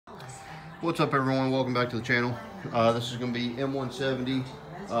What's up, everyone? Welcome back to the channel. This is going to be M-170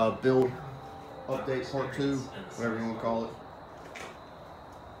 build update part 2, whatever you want to call it.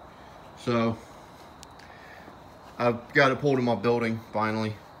 So I've got it pulled in my building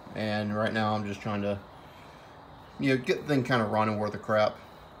finally, and right now I'm just trying to get the thing kind of running worth of crap.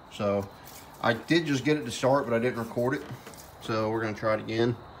 So I did just get it to start, but I didn't record it, so we're going to try it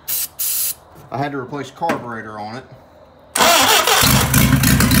again. I had to replace carburetor on it.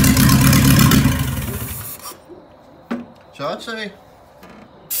 So I'd say,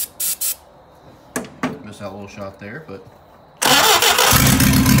 missed that little shot there, but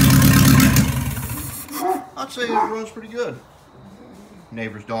I'd say it runs pretty good.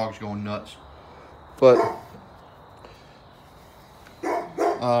 Neighbor's dog's going nuts. But,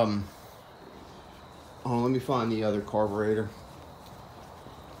 oh, let me find the other carburetor.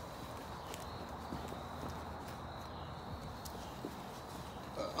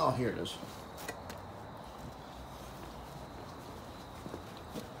 Oh, here it is.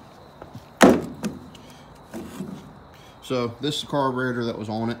 So this is the carburetor that was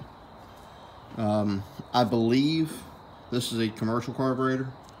on it. I believe this is a commercial carburetor.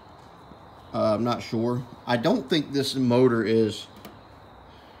 I'm not sure. I don't think this motor is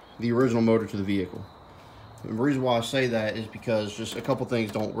the original motor to the vehicle. The reason why I say that is because just a couple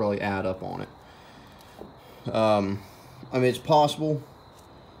things don't really add up on it. I mean, it's possible.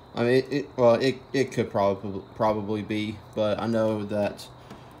 I mean, it could probably be, but I know that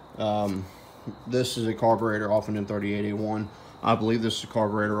this is a carburetor off an M38A1. I believe this is a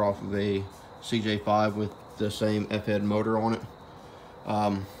carburetor off of a CJ5 with the same F-head motor on it.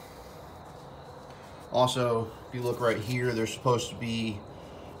 Also, if you look right here, there's supposed to be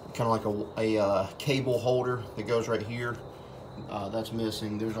kind of like a cable holder that goes right here. That's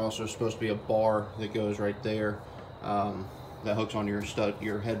missing. There's also supposed to be a bar that goes right there that hooks on your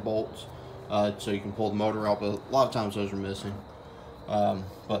head bolts, so you can pull the motor out. But a lot of times those are missing.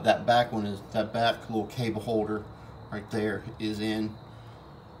 But that back little cable holder right there is in.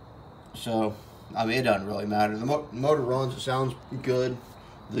 So I mean, it doesn't really matter. The motor runs. It sounds good.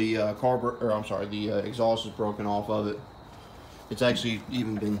 The the exhaust is broken off of it. It's actually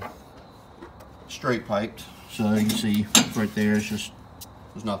even been straight piped, so you can see right there. There's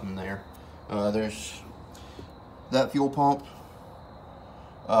nothing there. There's that fuel pump,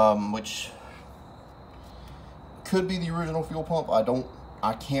 which could be the original fuel pump.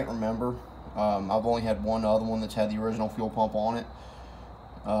 I can't remember. I've only had one other one that's had the original fuel pump on it.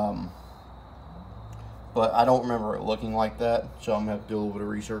 But I don't remember it looking like that, so I'm gonna have to do a little bit of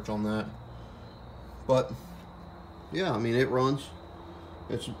research on that. But yeah, I mean, it runs.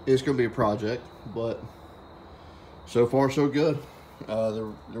 It's gonna be a project, but so far so good.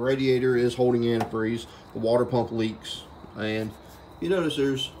 The radiator is holding antifreeze. The water pump leaks, and you notice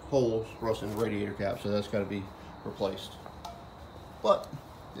there's holes rusting the radiator cap, so that's got to be replaced. But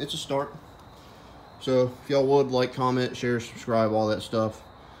it's a start. So if y'all would like, comment, share, subscribe, all that stuff.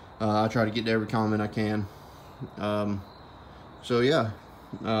 I try to get to every comment I can. So yeah,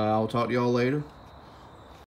 I'll talk to y'all later.